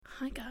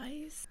Hi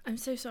guys. I'm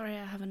so sorry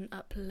I haven't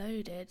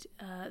uploaded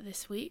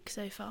this week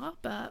so far,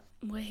 but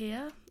we're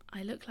here.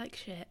 I look like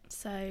shit,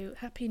 so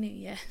Happy New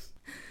Year.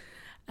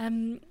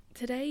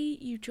 Today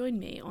you join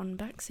me on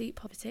Backseat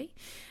Poverty,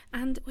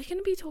 and we're going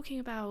to be talking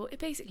about,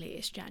 basically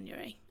it's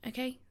January,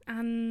 okay?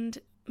 And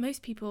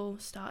most people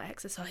start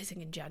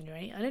exercising in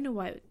January. I don't know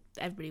why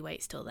everybody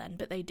waits till then,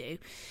 but they do.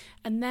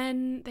 And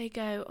then they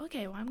go,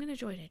 okay, well I'm going to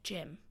join a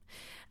gym.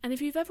 And if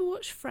you've ever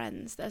watched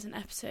Friends, there's an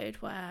episode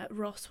where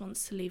Ross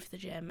wants to leave the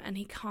gym and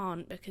he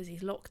can't because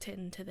he's locked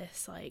into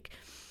this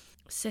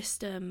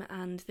system,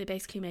 and they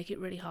basically make it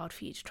really hard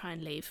for you to try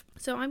and leave.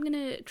 So I'm going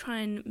to try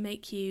and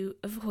make you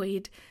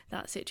avoid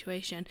that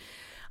situation.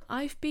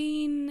 I've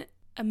been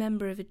a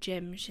member of a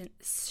gym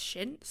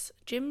since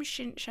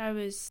I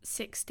was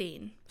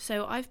 16.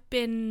 So I've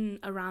been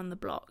around the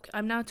block.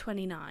 I'm now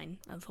 29,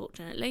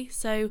 unfortunately.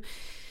 So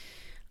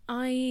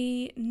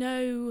I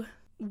know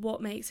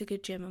what makes a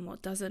good gym and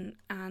what doesn't,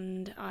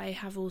 and I've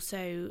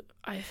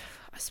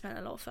spent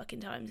a lot of fucking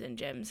times in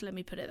gyms, let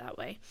me put it that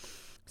way.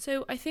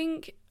 So I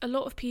think a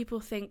lot of people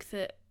think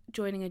that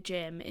joining a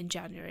gym in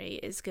January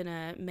is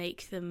gonna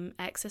make them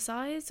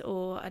exercise,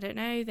 or I don't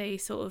know, they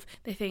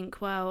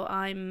think, well,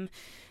 I'm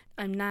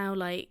now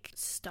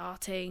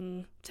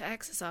starting to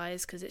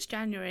exercise because it's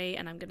January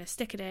and I'm gonna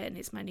stick at it and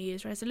it's my New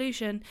Year's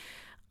resolution.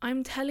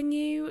 I'm telling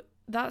you,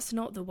 that's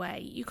not the way.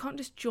 You can't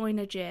just join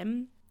a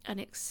gym and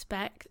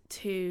expect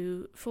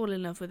to fall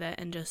in love with it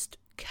and just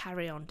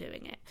carry on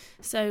doing it.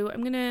 So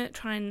I'm going to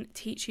try and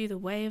teach you the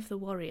way of the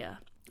warrior,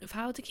 of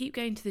how to keep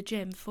going to the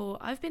gym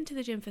I've been to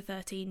the gym for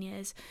 13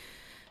 years.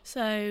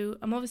 So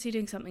I'm obviously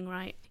doing something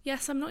right.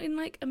 Yes, I'm not in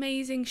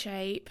amazing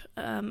shape.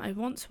 I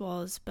once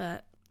was,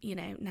 but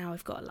now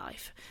I've got a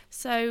life.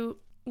 So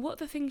what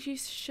are the things you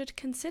should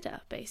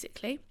consider,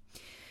 basically?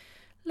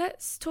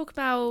 Let's talk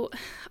about,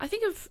 I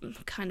think I've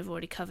kind of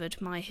already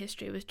covered my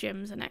history with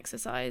gyms and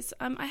exercise.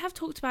 I have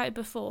talked about it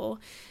before,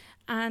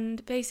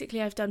 and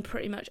basically I've done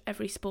pretty much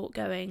every sport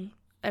known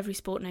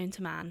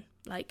to man.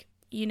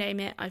 You name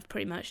it, I've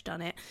pretty much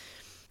done it.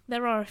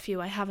 There are a few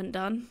I haven't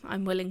done,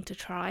 I'm willing to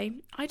try.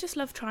 I just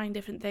love trying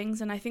different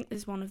things, and I think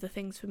this is one of the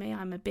things for me.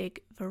 I'm a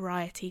big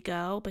variety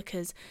girl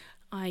because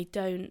I'm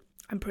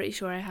pretty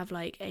sure I have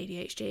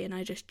ADHD and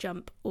I just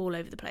jump all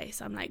over the place.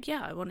 I'm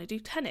I want to do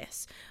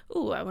tennis.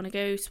 Oh, I want to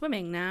go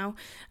swimming now.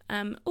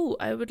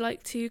 I would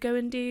like to go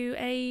and do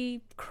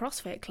a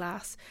CrossFit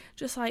class.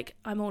 Just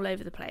I'm all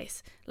over the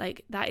place.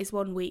 That is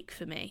 1 week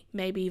for me,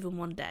 maybe even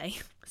one day.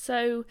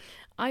 So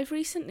I've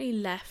recently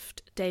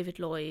left David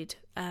Lloyd,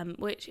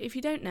 which if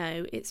you don't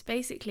know, it's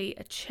basically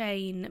a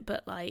chain,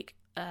 but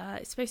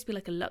it's supposed to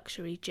be a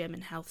luxury gym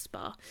and health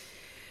spa.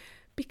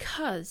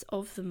 Because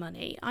of the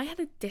money, I had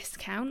a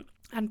discount,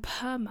 and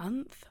per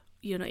month,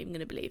 you're not even going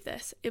to believe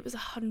this, it was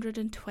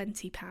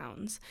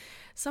 £120.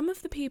 Some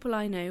of the people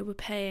I know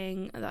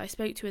that I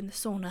spoke to in the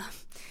sauna,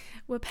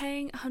 were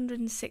paying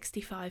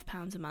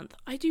 £165 a month.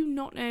 I do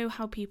not know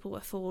how people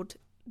afford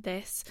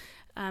this.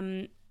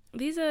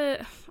 These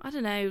are, I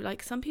don't know,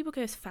 some people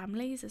go as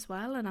families as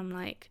well, and I'm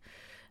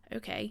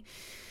okay.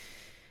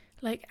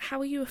 How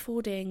are you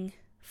affording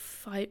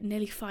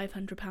nearly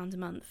 £500 a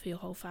month for your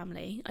whole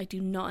family? I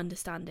do not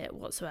understand it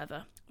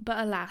whatsoever. But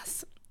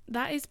alas,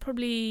 that is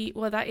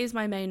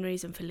my main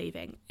reason for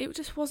leaving. It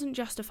just wasn't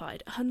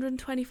justified.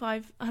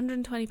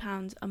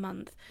 £120 a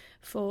month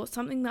for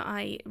something that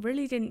I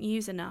really didn't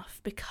use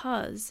enough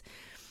because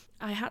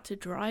I had to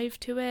drive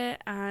to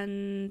it,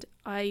 and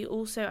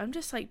I'm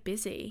just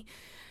busy.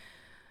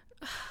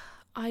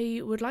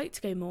 I would like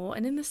to go more,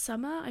 and in the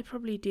summer I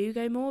probably do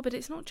go more, but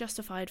it's not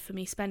justified for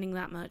me spending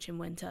that much in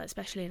winter,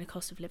 especially in a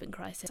cost of living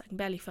crisis. I can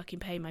barely fucking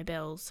pay my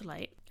bills.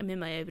 I'm in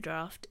my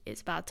overdraft.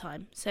 It's a bad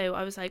time. So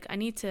I was I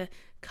need to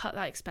cut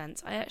that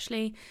expense. I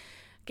actually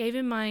gave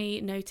in my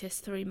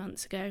notice 3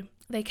 months ago.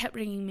 They kept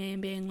ringing me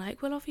and being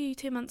we'll offer you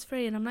 2 months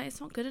free, and I'm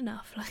it's not good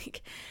enough.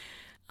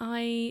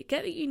 I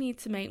get that you need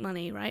to make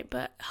money, right?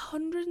 But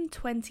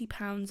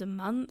 £120 a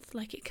month,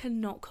 it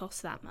cannot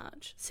cost that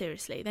much.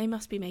 Seriously, they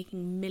must be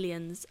making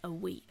millions a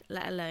week,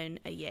 let alone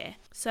a year.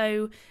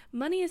 So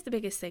money is the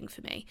biggest thing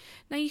for me.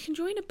 Now, you can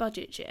join a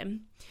budget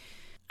gym,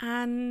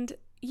 and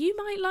you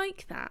might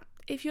like that.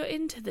 If you're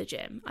into the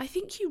gym, I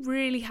think you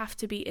really have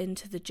to be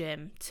into the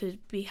gym to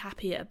be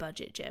happy at a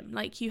budget gym.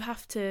 You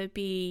have to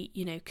be,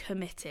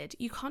 committed.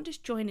 You can't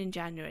just join in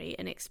January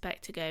and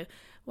expect to go,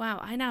 wow,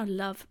 I now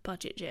love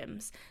budget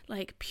gyms,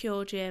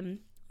 Pure Gym,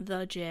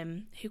 The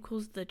Gym. Who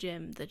calls The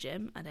Gym?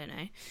 I don't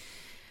know.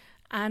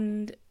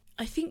 And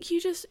I think you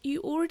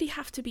already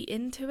have to be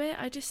into it.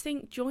 I just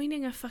think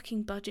joining a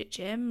fucking budget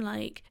gym,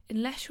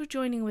 unless you're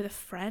joining with a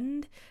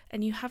friend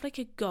and you have a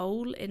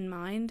goal in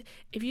mind,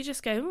 if you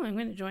just go, I'm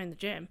going to join the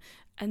gym,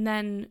 and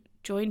then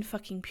join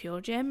fucking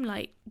Pure Gym,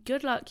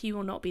 good luck, you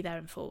will not be there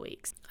in 4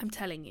 weeks. I'm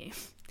telling you.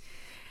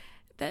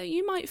 That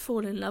you might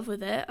fall in love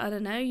with it, I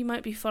don't know, you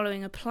might be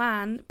following a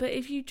plan, but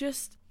if you're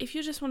just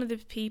one of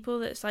those people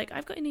that's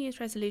I've got a New Year's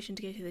resolution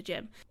to go to the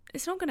gym,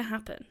 it's not going to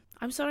happen.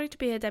 I'm sorry to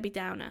be a Debbie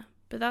Downer,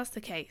 but that's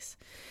the case.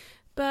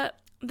 But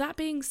that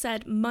being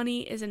said,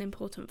 money is an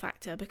important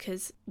factor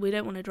because we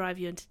don't want to drive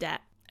you into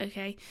debt,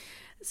 okay?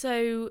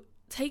 So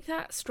take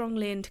that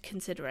strongly into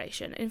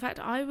consideration. In fact,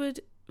 I would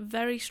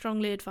very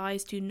strongly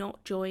advise do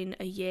not join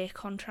a year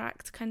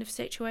contract kind of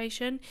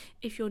situation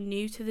if you're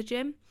new to the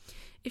gym.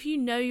 If you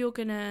know you're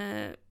going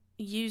to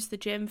use the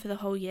gym for the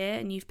whole year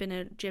and you've been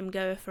a gym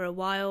goer for a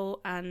while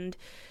and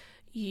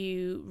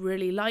you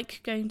really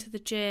like going to the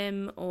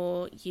gym,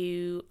 or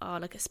you are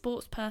like a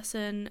sports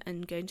person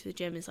and going to the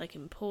gym is like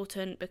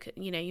important because,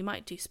 you know, you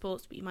might do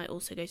sports but you might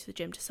also go to the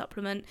gym to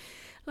supplement,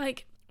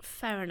 like,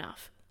 fair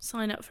enough,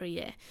 sign up for a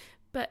year.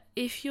 But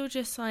if you're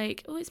just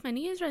like, oh, it's my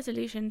New Year's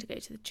resolution to go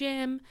to the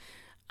gym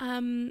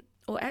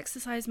or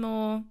exercise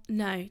more,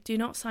 no, do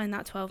not sign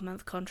that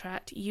 12-month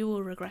contract. You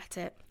will regret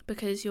it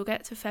because you'll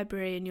get to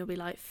February and you'll be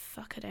like,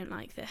 fuck, I don't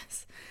like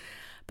this,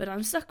 but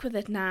I'm stuck with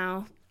it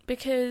now.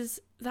 Because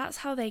that's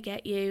how they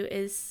get you,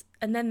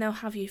 and then they'll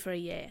have you for a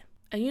year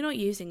and you're not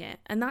using it,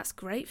 and that's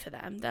great for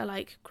them. They're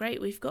like,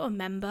 great, we've got a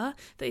member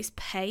that is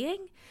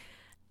paying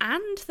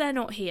and they're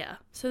not here,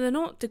 so they're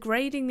not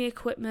degrading the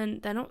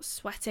equipment, they're not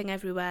sweating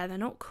everywhere, they're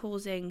not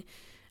causing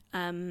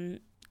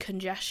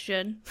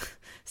congestion.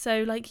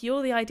 So like,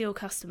 you're the ideal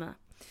customer.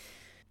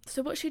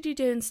 So what should you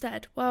do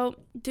instead? Well,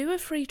 do a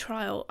free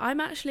trial.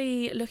 I'm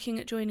actually looking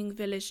at joining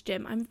Village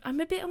Gym. I'm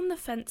a bit on the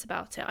fence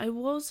about it. I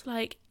was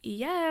like,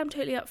 yeah, I'm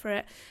totally up for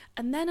it.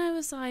 And then I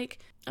was like,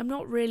 I'm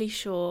not really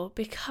sure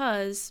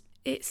because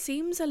it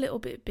seems a little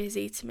bit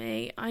busy to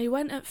me. I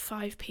went at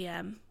 5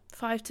 p.m,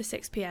 5 to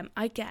 6 p.m.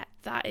 I get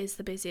that is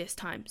the busiest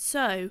time.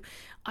 So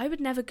I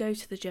would never go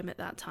to the gym at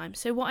that time.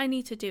 So what I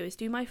need to do is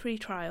do my free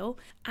trial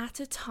at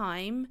a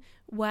time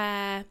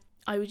where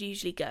I would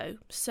usually go.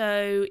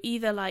 So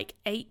either like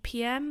 8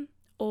 p.m.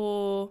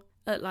 or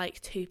at like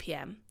 2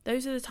 p.m.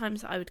 Those are the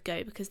times that I would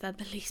go because they're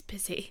the least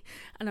busy,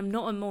 and I'm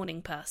not a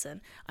morning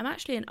person. I'm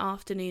actually an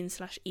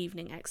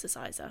afternoon/evening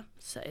exerciser.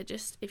 So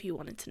just if you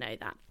wanted to know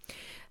that.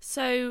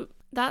 So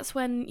that's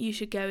when you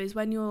should go, is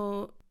when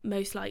you're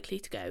most likely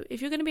to go.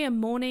 If you're going to be a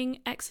morning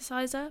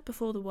exerciser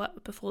before the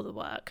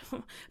work,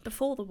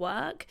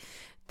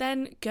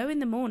 then go in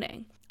the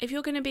morning. If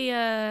you're going to be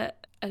a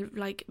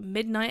like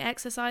midnight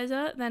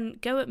exerciser, then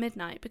go at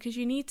midnight because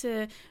you need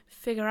to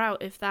figure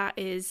out if that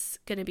is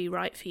going to be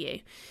right for you.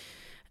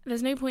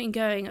 There's no point in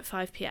going at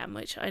 5 p.m,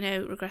 which I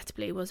know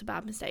regrettably was a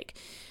bad mistake.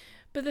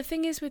 But the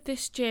thing is with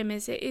this gym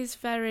is it is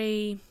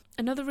very...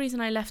 Another reason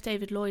I left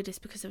David Lloyd is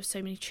because there were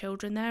so many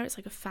children there. It's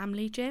like a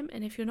family gym,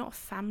 and if you're not a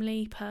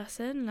family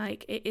person,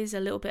 like, it is a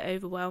little bit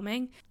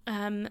overwhelming.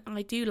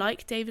 I do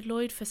like David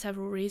Lloyd for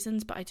several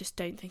reasons, but I just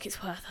don't think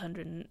it's worth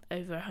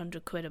over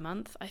 100 quid a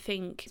month. I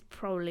think it's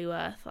probably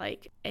worth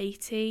like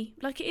 80.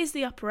 Like, it is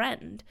the upper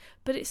end,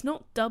 but it's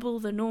not double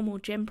the normal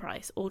gym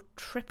price or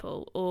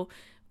triple or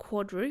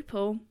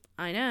quadruple.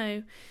 I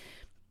know.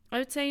 I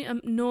would say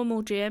a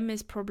normal gym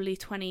is probably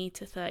 20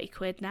 to 30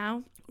 quid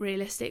now,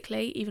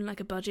 realistically, even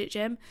like a budget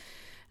gym.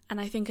 And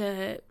I think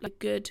a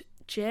good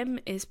gym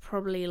is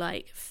probably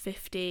like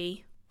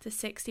 50 to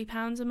 60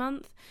 pounds a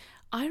month.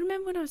 I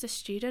remember when I was a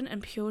student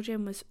and Pure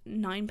Gym was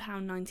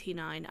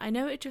 £9.99. I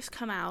know it just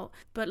come out,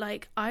 but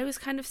like, I was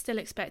kind of still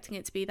expecting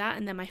it to be that,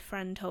 and then my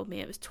friend told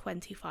me it was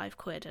 25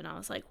 quid, and I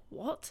was like,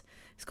 what?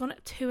 It's gone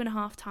up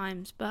 2.5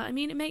 times. But I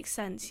mean, it makes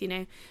sense, you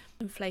know,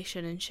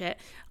 inflation and shit.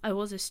 I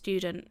was a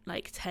student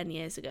like 10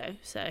 years ago,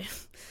 so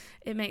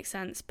it makes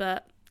sense.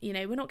 But you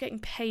know, we're not getting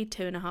paid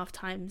 2.5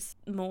 times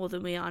more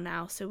than we are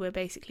now, so we're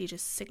basically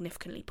just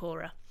significantly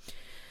poorer.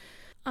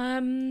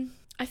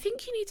 I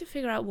think you need to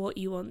figure out what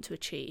you want to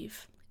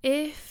achieve.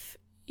 If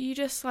you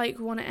just like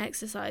want to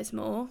exercise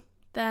more,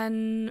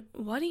 then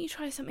why don't you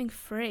try something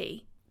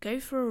free? Go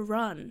for a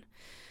run.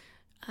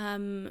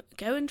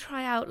 Go and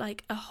try out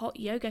like a hot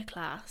yoga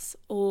class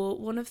or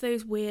one of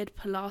those weird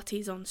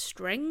Pilates on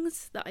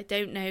strings that I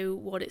don't know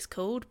what it's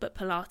called, but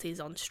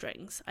Pilates on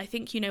strings. I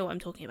think you know what I'm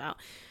talking about.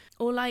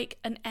 Or like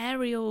an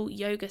aerial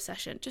yoga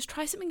session. Just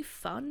try something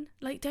fun.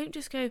 Like, don't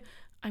just go,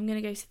 I'm going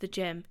to go to the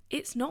gym.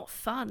 It's not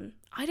fun.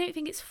 I don't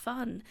think it's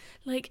fun.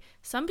 Like,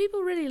 some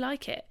people really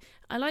like it.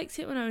 I liked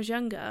it when I was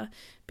younger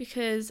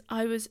because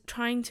I was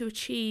trying to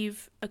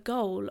achieve a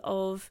goal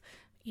of,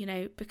 you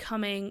know,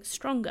 becoming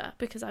stronger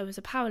because I was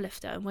a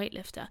powerlifter and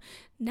weightlifter.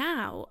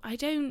 Now, I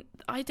don't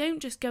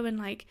just go and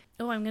like,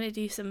 oh, I'm going to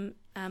do some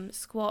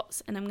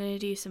squats and I'm going to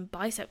do some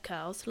bicep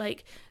curls.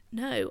 Like,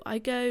 no,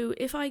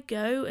 if I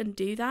go and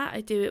do that,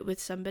 I do it with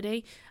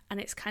somebody, and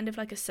it's kind of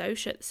like a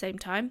soch at the same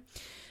time.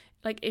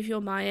 Like, if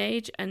you're my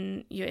age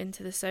and you're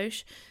into the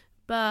soch,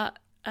 but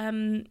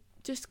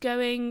just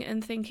going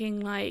and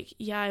thinking like,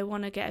 yeah, I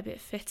want to get a bit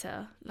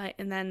fitter, like,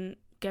 and then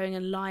going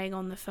and lying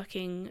on the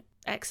fucking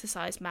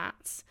exercise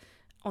mats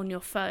on your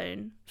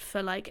phone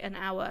for like an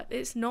hour,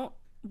 it's not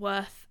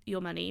worth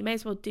your money. You may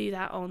as well do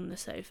that on the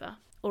sofa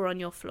or on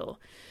your floor.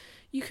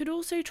 You could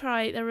also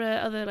try, there are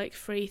other like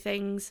free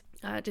things,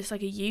 just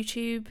like a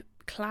YouTube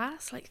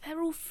class, like they're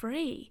all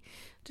free.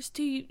 Just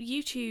do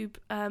YouTube.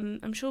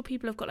 I'm sure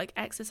people have got like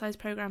exercise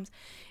programs.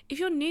 If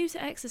you're new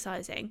to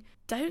exercising,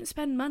 don't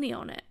spend money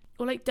on it,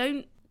 or like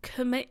don't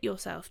commit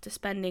yourself to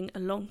spending a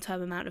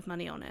long-term amount of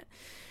money on it.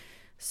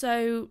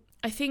 So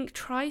I think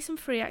try some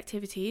free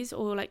activities,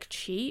 or like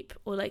cheap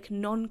or like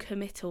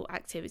non-committal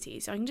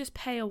activities. I can just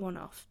pay a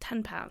one-off,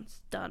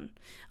 £10, done.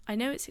 I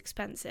know it's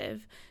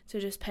expensive to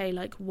just pay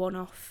like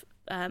one-off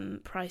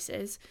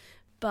prices,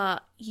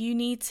 but you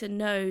need to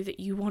know that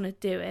you want to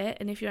do it.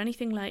 And if you're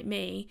anything like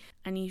me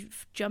and you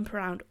jump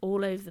around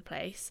all over the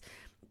place,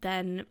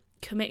 then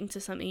committing to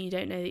something you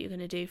don't know that you're going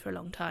to do for a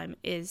long time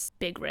is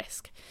big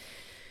risk.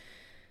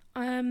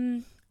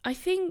 I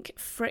think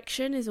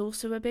friction is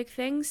also a big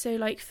thing. So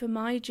like for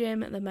my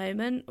gym at the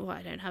moment, well,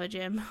 I don't have a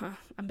gym.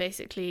 I'm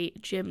basically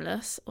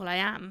gymless. Well, I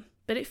am.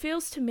 But it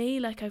feels to me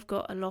like I've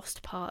got a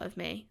lost part of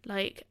me.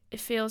 Like it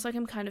feels like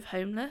I'm kind of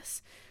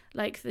homeless.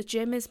 Like the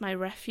gym is my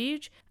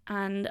refuge,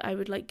 and I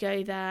would like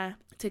go there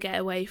to get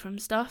away from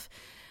stuff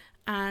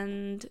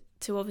and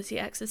to obviously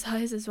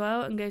exercise as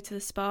well and go to the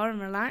spa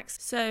and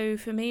relax. So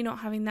for me, not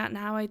having that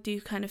now, I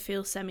do kind of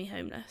feel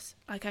semi-homeless.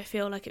 Like I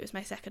feel like it was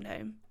my second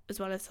home, as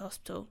well as the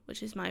hospital,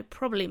 which is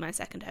probably my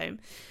second home,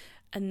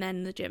 and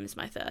then the gym is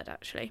my third,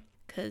 actually,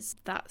 because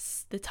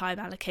that's the time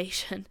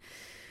allocation.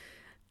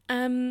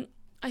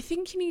 I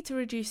think you need to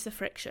reduce the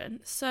friction.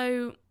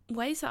 So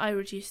ways that I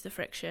reduce the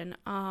friction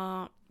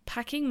are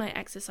packing my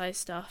exercise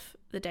stuff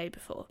the day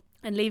before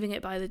and leaving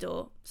it by the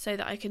door so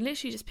that I can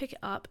literally just pick it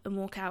up and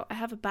walk out. I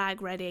have a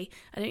bag ready.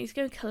 I don't need to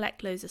go and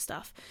collect loads of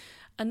stuff.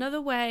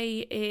 Another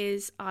way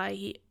is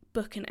I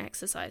book an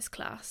exercise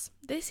class.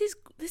 This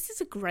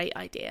is a great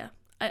idea.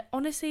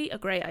 Honestly, a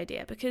great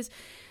idea, because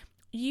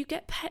you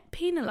get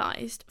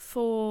penalised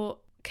for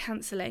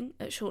cancelling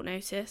at short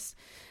notice,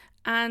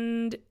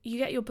 and you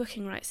get your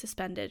booking rights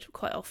suspended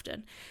quite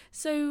often.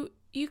 So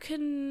you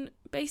can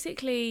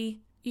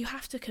basically, you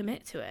have to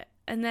commit to it,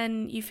 and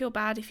then you feel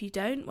bad if you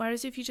don't.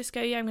 Whereas if you just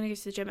go, yeah, I'm going to go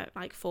to the gym at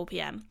like 4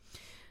 p.m.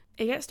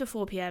 It gets to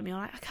 4 p.m, you're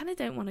like, I kind of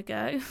don't want to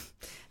go.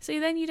 So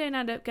then you don't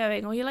end up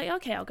going, or you're like,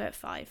 okay, I'll go at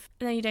 5.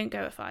 And then you don't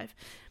go at 5.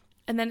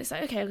 And then it's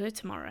like, okay, I'll go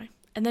tomorrow.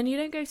 And then you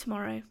don't go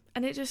tomorrow.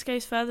 And it just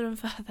goes further and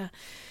further.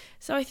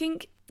 So I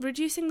think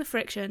reducing the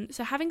friction,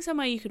 so having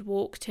somewhere you could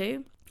walk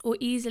to or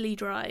easily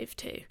drive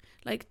to.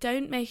 Like,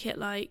 don't make it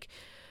like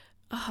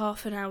a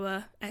half an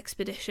hour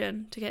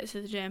expedition to get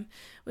to the gym,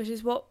 which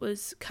is what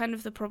was kind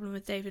of the problem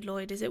with David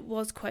Lloyd, is it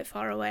was quite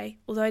far away,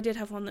 although I did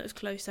have one that was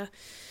closer.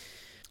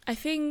 I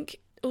think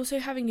also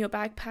having your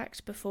bag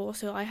packed before,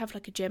 so I have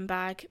like a gym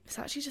bag. It's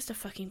actually just a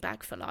fucking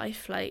bag for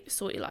life, like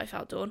sort your life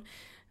out, Dawn.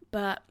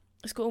 But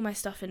it's got all my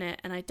stuff in it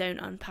and I don't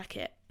unpack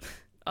it.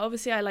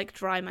 Obviously I like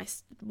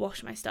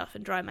wash my stuff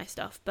and dry my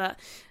stuff, but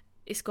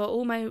it's got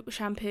all my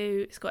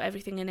shampoo, it's got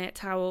everything in it,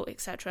 towel,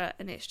 etc.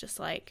 And it's just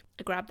like,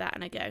 I grab that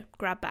and I go,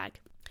 grab bag.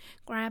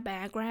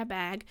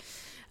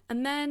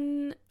 And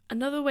then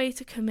another way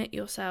to commit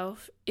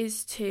yourself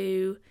is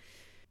to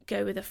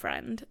go with a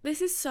friend.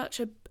 This is such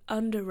a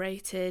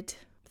underrated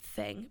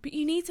thing, but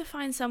you need to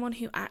find someone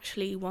who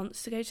actually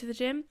wants to go to the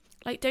gym.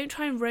 Like, don't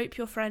try and rope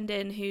your friend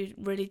in who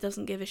really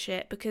doesn't give a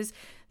shit, because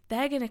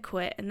they're going to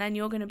quit and then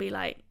you're going to be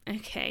like,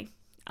 okay,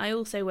 I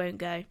also won't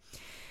go.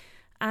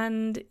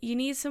 And you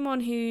need someone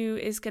who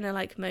is going to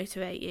like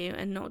motivate you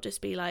and not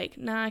just be like,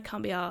 nah, I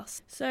can't be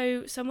arsed.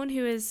 So someone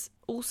who is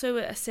also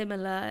at a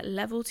similar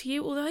level to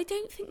you, although I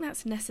don't think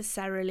that's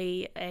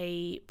necessarily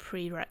a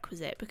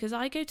prerequisite, because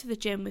I go to the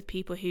gym with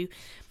people who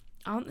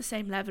aren't the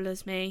same level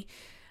as me,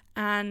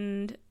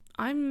 and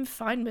I'm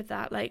fine with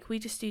that. Like, we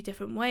just do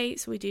different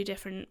weights, we do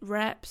different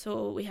reps,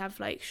 or we have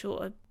like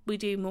shorter, we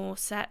do more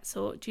sets,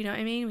 or do you know what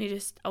I mean? We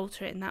just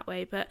alter it in that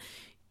way. But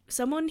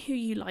someone who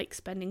you like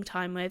spending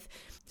time with,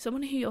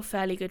 someone who you're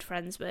fairly good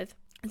friends with,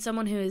 and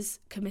someone who is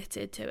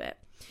committed to it.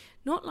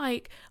 Not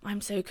like,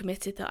 I'm so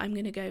committed that I'm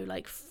going to go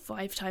like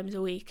 5 times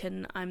a week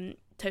and I'm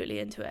totally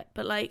into it,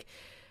 but like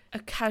a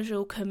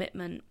casual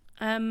commitment.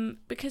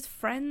 Because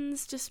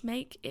friends just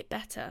make it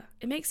better.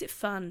 It makes it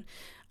fun.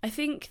 I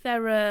think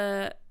there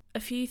are a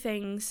few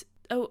things.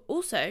 Oh,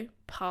 also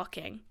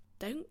parking.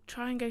 Don't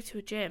try and go to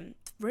a gym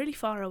it's really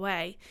far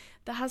away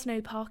that has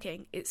no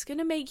parking. It's going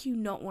to make you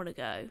not want to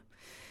go.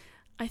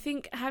 I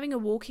think having a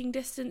walking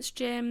distance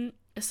gym,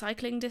 a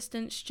cycling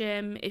distance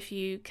gym, if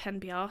you can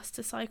be asked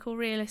to cycle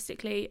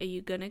realistically, are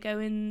you going to go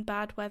in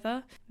bad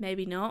weather?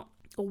 Maybe not.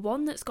 Or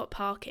one that's got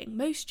parking.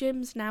 Most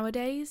gyms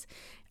nowadays,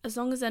 as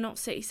long as they're not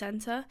city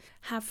centre,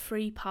 have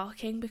free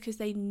parking because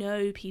they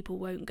know people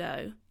won't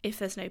go if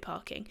there's no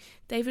parking.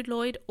 David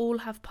Lloyd all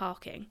have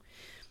parking.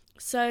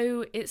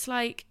 So it's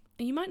like,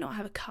 you might not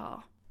have a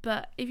car,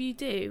 but if you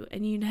do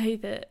and you know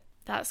that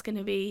that's going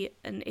to be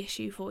an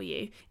issue for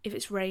you, if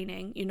it's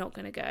raining, you're not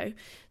going to go,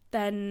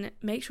 then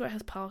make sure it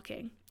has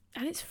parking.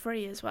 And it's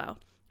free as well.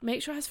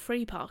 Make sure it has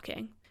free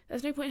parking.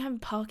 There's no point in having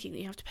parking that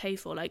you have to pay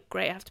for. Like,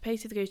 great, I have to pay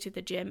to go to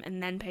the gym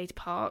and then pay to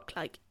park.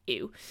 Like,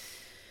 ew.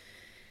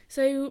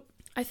 So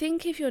I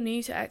think if you're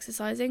new to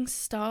exercising,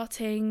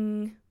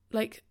 starting,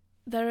 like,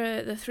 there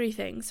are the 3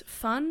 things.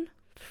 Fun,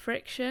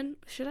 friction.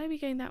 Should I be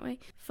going that way?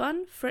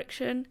 Fun,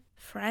 friction,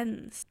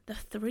 friends. The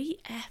 3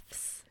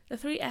 Fs. The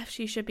 3 Fs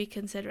you should be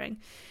considering.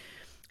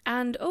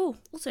 And,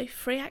 also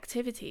free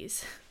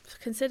activities.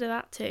 Consider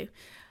that too.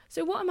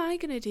 So what am I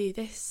going to do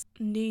this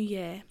new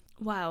year?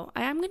 Well,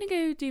 I am going to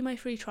go do my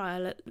free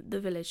trial at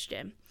the village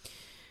gym.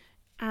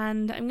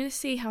 And I'm going to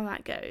see how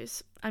that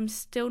goes. I'm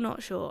still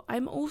not sure.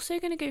 I'm also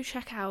going to go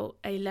check out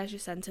a leisure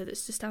centre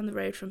that's just down the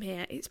road from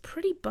here. It's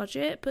pretty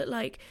budget, but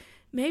like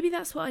maybe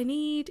that's what I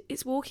need.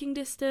 It's walking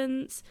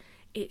distance.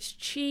 It's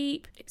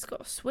cheap. It's got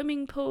a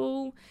swimming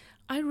pool.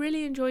 I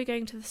really enjoy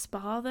going to the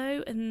spa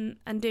though and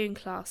doing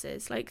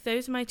classes. Like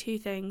those are my two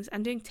things.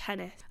 And doing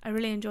tennis. I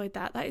really enjoyed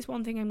that. That is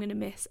one thing I'm going to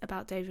miss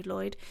about David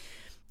Lloyd,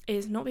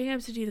 is not being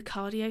able to do the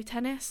cardio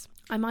tennis.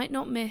 I might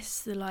not miss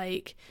the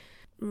like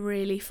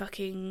really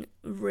fucking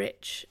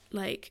rich,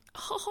 like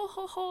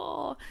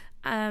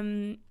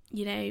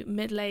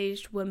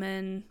middle-aged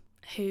women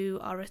who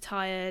are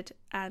retired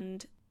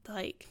and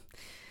like,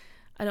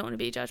 I don't want to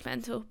be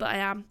judgmental, but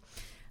I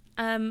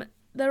am.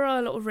 There are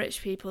a lot of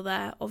rich people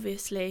there,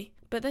 obviously,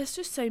 but there's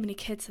just so many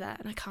kids there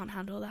and I can't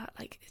handle that.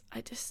 Like,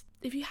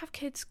 if you have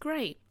kids,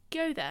 great,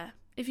 go there.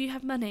 If you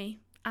have money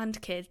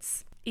and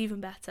kids,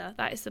 even better,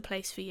 that is the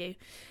place for you.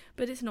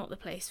 But it's not the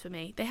place for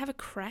me. They have a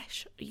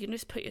creche. You can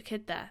just put your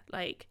kid there.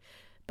 Like,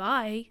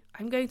 bye.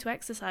 I'm going to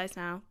exercise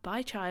now.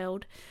 Bye,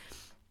 child.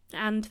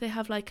 And they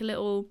have like a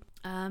little,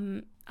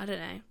 I don't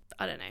know.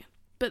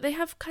 But they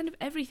have kind of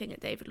everything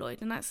at David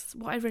Lloyd, and that's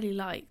what I really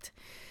liked.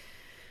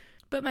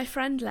 But my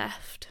friend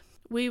left.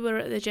 We were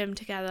at the gym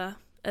together,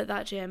 at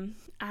that gym,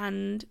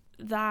 and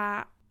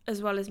that,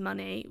 as well as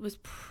money, was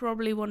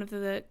probably one of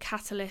the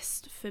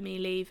catalysts for me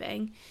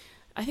leaving.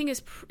 I think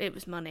it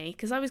was money,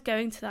 because I was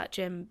going to that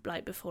gym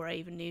like before I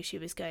even knew she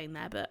was going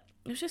there, but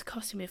it was just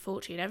costing me a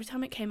fortune. Every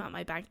time it came out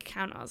my bank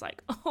account, I was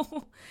like,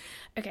 oh.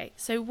 Okay,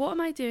 so what am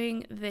I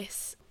doing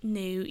this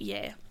new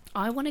year?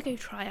 I want to go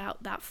try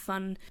out that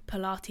fun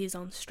Pilates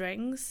on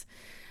strings.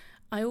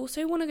 I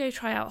also want to go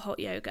try out hot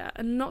yoga.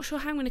 I'm not sure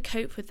how I'm going to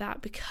cope with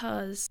that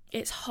because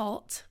it's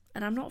hot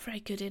and I'm not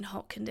very good in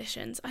hot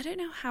conditions. I don't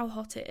know how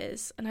hot it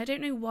is and I don't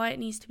know why it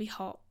needs to be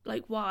hot.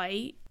 Like,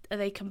 why are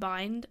they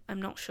combined?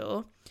 I'm not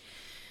sure.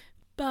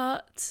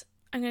 But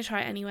I'm going to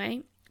try it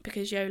anyway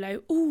because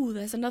YOLO. Ooh,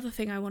 there's another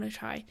thing I want to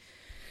try.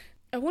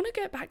 I want to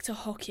get back to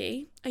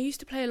hockey. I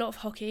used to play a lot of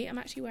hockey. I'm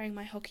actually wearing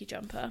my hockey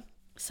jumper.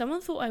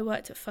 Someone thought I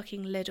worked at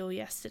fucking Lidl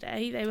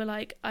yesterday. They were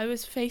like, I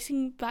was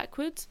facing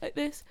backwards like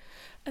this.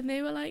 And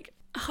they were like,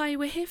 hi,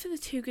 we're here for the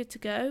Too Good To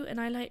Go.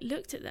 And I like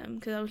looked at them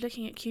because I was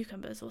looking at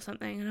cucumbers or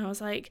something. And I was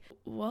like,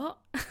 what?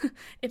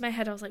 In my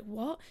head, I was like,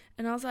 what?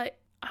 And I was like,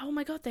 oh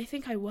my God, they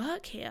think I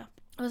work here.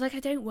 I was like, I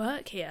don't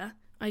work here.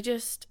 I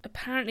just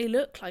apparently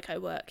look like I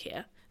work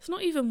here. It's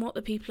not even what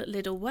the people at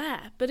Lidl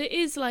wear. But it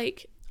is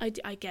like, I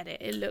get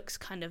it. It looks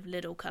kind of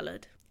Lidl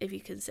coloured, if you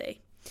can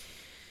see.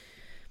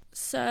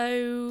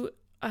 So,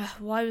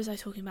 why was I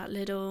talking about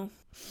Lidl?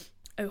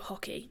 Oh,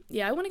 hockey.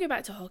 Yeah, I want to go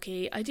back to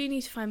hockey. I do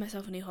need to find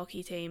myself a new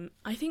hockey team.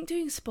 I think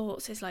doing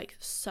sports is like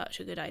such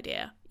a good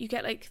idea. You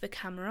get like the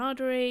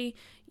camaraderie,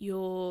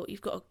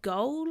 you've got a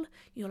goal,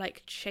 you're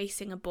like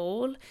chasing a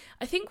ball.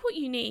 I think what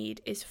you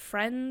need is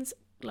friends,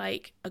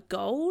 like a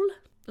goal.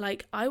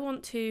 Like, I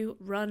want to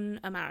run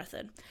a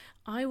marathon.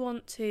 I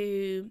want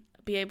to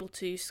be able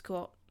to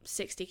squat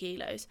 60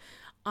 kilos.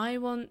 I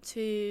want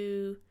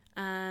to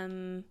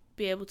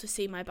be able to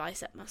see my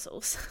bicep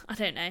muscles. I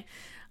don't know.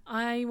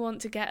 I want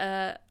to get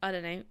a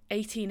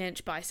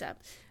 18-inch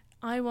bicep.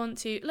 I want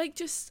to, like,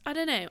 just, I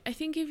don't know. I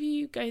think if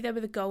you go there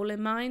with a goal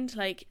in mind,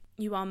 like,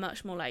 you are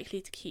much more likely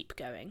to keep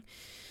going.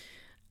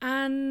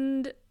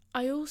 And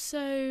I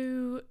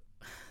also,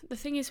 the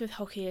thing is with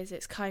hockey is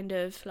it's kind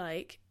of,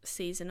 like,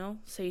 seasonal.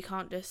 So you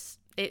can't just,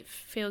 it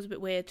feels a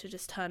bit weird to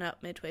just turn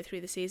up midway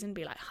through the season and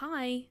be like,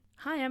 hi,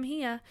 I'm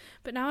here.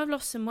 But now I've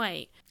lost some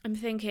weight. I'm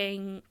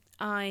thinking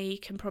I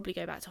can probably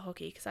go back to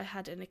hockey because I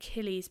had an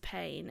Achilles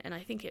pain and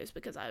I think it was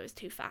because I was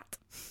too fat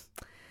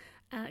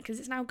because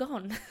it's now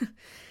gone.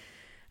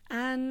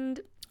 And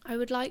I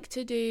would like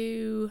to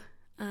do,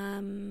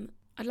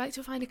 I'd like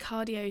to find a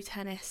cardio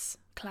tennis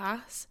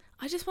class.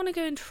 I just want to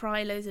go and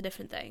try loads of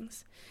different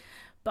things.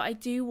 But I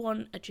do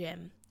want a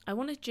gym. I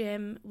want a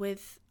gym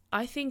with,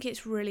 I think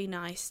it's really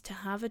nice to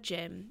have a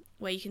gym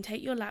where you can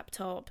take your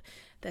laptop,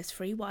 there's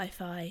free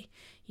Wi-Fi,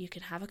 you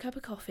can have a cup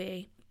of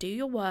coffee, do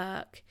your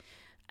work,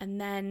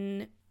 and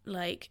then,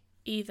 like,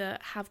 either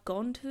have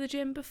gone to the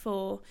gym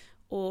before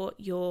or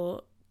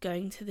you're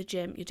going to the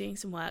gym, you're doing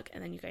some work,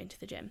 and then you're going to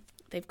the gym.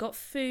 They've got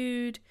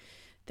food.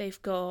 This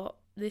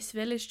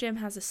village gym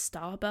has a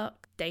Starbucks.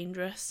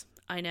 Dangerous,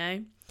 I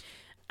know.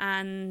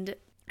 And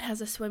it has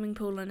a swimming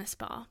pool and a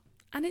spa.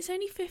 And it's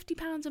only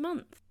 £50 a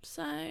month.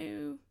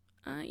 So,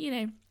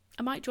 I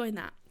might join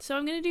that. So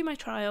I'm going to do my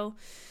trial.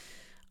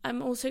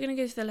 I'm also going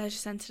to go to the leisure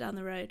centre down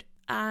the road.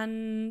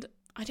 And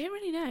I don't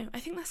really know.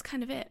 I think that's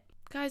kind of it.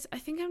 Guys, I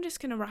think I'm just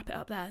going to wrap it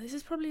up there. This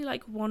is probably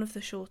like one of the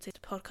shortest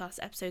podcast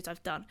episodes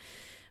I've done.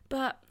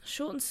 But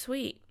short and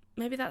sweet.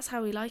 Maybe that's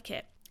how we like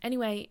it.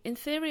 Anyway, in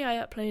theory, I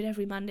upload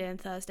every Monday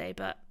and Thursday,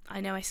 but I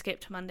know I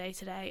skipped Monday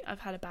today. I've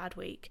had a bad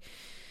week.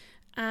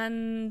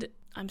 And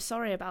I'm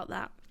sorry about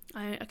that.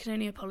 I can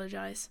only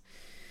apologise.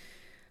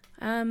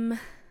 I'm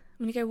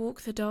going to go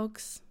walk the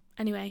dogs.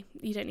 Anyway,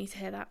 you don't need to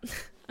hear that.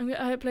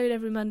 I upload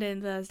every Monday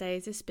and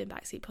Thursdays. This has been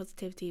Backseat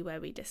Positivity,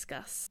 where we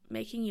discuss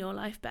making your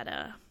life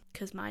better,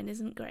 because mine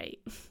isn't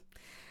great.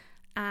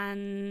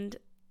 And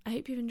I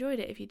hope you've enjoyed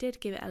it. If you did,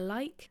 give it a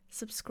like,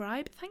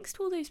 subscribe. Thanks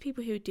to all those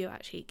people who do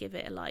actually give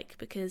it a like,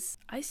 because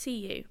I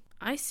see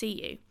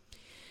you.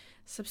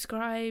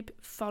 Subscribe,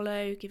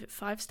 follow, give it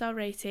 5-star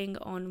rating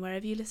on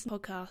wherever you listen to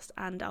podcasts,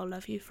 and I'll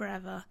love you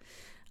forever.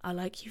 I'll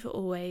like you for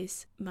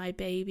always. My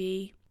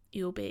baby,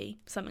 you'll be.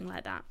 Something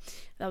like that.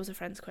 That was a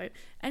friend's quote.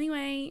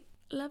 Anyway,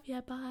 love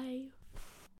ya, bye.